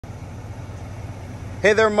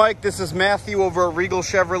Hey there, Mike. This is Matthew over at Regal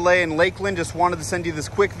Chevrolet in Lakeland. Just wanted to send you this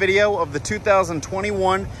quick video of the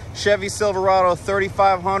 2021 Chevy Silverado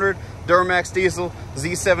 3500 Duramax Diesel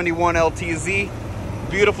Z71 LTZ.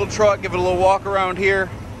 Beautiful truck. Give it a little walk around here.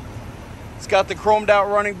 It's got the chromed out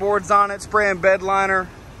running boards on it, spray and bed liner,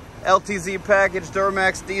 LTZ package,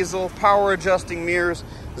 Duramax Diesel, power adjusting mirrors,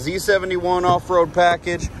 Z71 off-road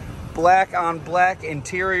package, black on black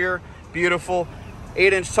interior, beautiful.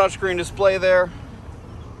 8-inch touchscreen display there.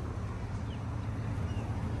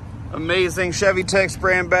 Amazing. Chevy Tech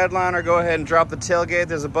spray and bed liner. Go ahead and drop the tailgate.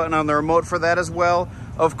 There's a button on the remote for that as well.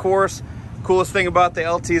 Of course, coolest thing about the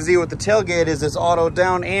LTZ with the tailgate is it's auto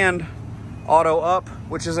down and auto up,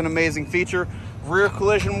 which is an amazing feature. Rear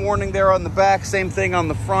collision warning there on the back. Same thing on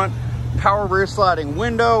the front. Power rear sliding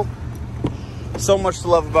window. So much to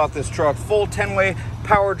love about this truck. Full 10-way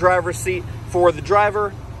power driver's seat for the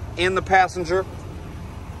driver and the passenger.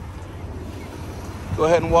 Go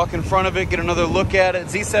ahead and walk in front of it, get another look at it.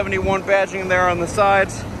 Z71 badging there on the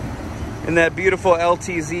sides, and that beautiful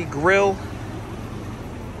LTZ grille.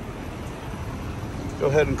 Go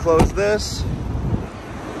ahead and close this,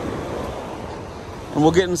 and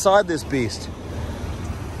we'll get inside this beast.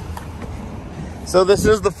 So this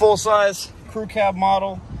is the full-size crew cab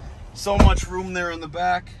model. So much room there in the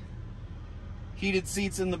back. Heated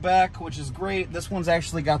seats in the back, which is great. This one's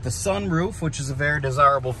actually got the sunroof, which is a very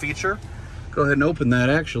desirable feature. Go ahead and open that,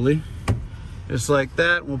 actually. Just like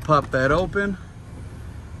that. We'll pop that open.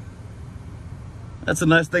 That's a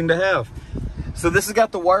nice thing to have. So this has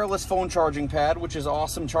got the wireless phone charging pad, which is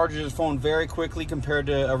awesome. Charges your phone very quickly compared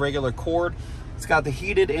to a regular cord. It's got the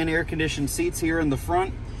heated and air-conditioned seats here in the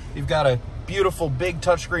front. You've got a beautiful big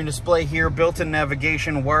touchscreen display here, built-in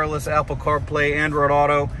navigation, wireless Apple CarPlay, Android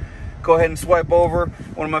Auto. Go ahead and swipe over.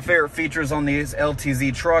 One of my favorite features on these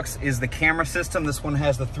LTZ trucks is the camera system. This one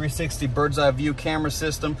has the 360 bird's eye view camera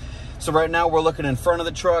system. So right now we're looking in front of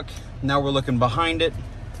the truck. Now we're looking behind it.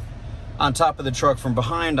 On top of the truck from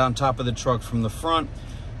behind, on top of the truck from the front.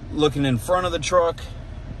 Looking in front of the truck.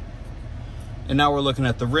 And now we're looking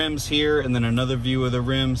at the rims here, and then another view of the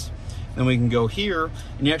rims. Then we can go here,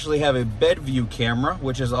 and you actually have a bed view camera,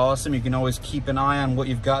 which is awesome. You can always keep an eye on what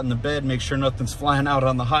you've got in the bed, make sure nothing's flying out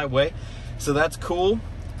on the highway. So that's cool.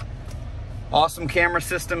 Awesome camera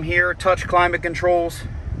system here. Touch climate controls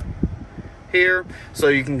here, so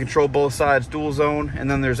you can control both sides, dual zone,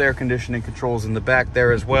 and then there's air conditioning controls in the back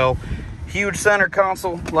there as well. Huge center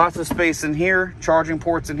console, lots of space in here, charging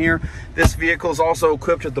ports in here. This vehicle is also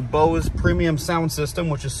equipped with the Bose premium sound system,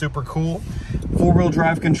 which is super cool. Four-wheel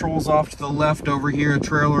drive controls off to the left over here,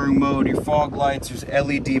 trailering mode, your fog lights, there's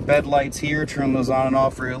LED bed lights here, turn those on and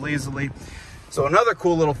off real easily. So another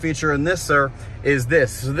cool little feature in this, sir, is this.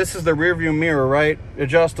 So this is the rear view mirror, right?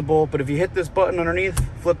 Adjustable, but if you hit this button underneath,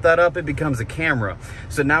 flip that up, it becomes a camera.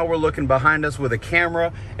 So now we're looking behind us with a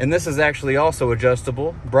camera, and this is actually also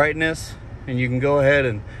adjustable. Brightness, and you can go ahead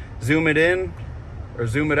and zoom it in or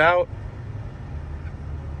zoom it out.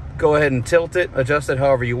 Go ahead and tilt it, adjust it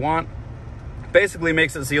however you want. Basically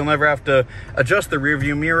makes it so you'll never have to adjust the rear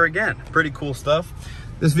view mirror again. Pretty cool stuff.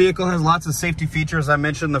 This vehicle has lots of safety features. I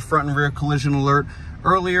mentioned the front and rear collision alert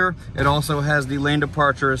earlier. It also has the lane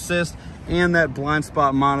departure assist and that blind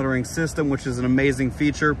spot monitoring system, which is an amazing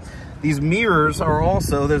feature. These mirrors are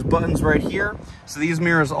also, there's buttons right here. So these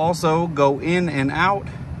mirrors also go in and out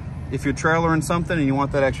if you're trailering something and you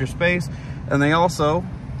want that extra space. And they also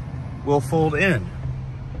will fold in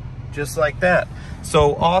just like that.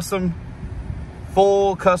 So awesome.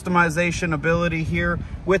 Full customization ability here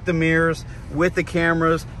with the mirrors, with the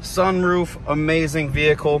cameras, sunroof, amazing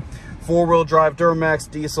vehicle. Four-wheel drive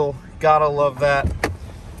Duramax diesel, gotta love that.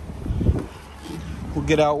 We'll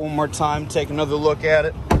get out one more time, take another look at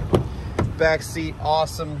it. Back seat,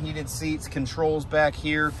 awesome, heated seats, controls back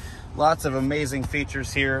here. Lots of amazing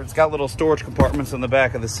features here. It's got little storage compartments in the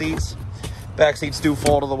back of the seats. Back seats do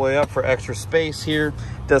fold all the way up for extra space here.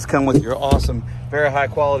 It does come with your awesome, very high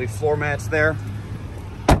quality floor mats there.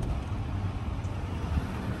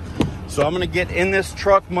 So I'm gonna get in this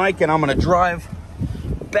truck, Mike, and I'm gonna drive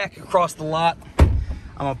back across the lot. I'm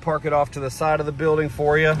gonna park it off to the side of the building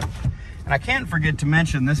for you. And I can't forget to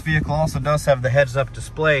mention, this vehicle also does have the heads-up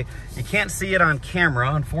display. You can't see it on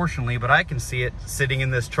camera, unfortunately, but I can see it sitting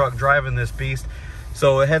in this truck driving this beast.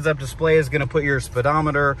 So a heads-up display is gonna put your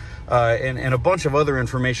speedometer and a bunch of other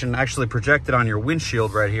information actually projected on your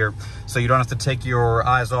windshield right here. So you don't have to take your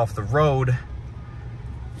eyes off the road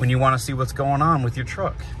when you want to see what's going on with your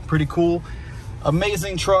truck. Pretty cool,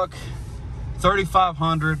 amazing truck,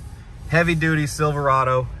 3500, heavy duty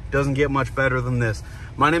Silverado. Doesn't get much better than this.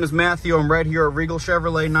 My name is Matthew. I'm right here at Regal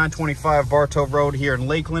Chevrolet, 925 Bartow Road here in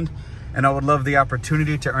Lakeland. and I would love the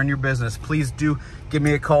opportunity to earn your business. Please do give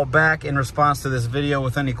me a call back in response to this video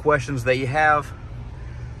with any questions that you have,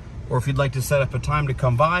 or if you'd like to set up a time to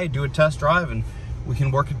come by, do a test drive, and we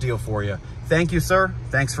can work a deal for you. Thank you, sir.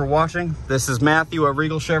 Thanks for watching. This is Matthew at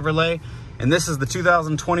Regal Chevrolet, and this is the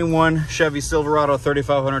 2021 Chevy Silverado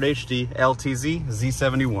 3500 HD LTZ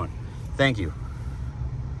Z71. Thank you.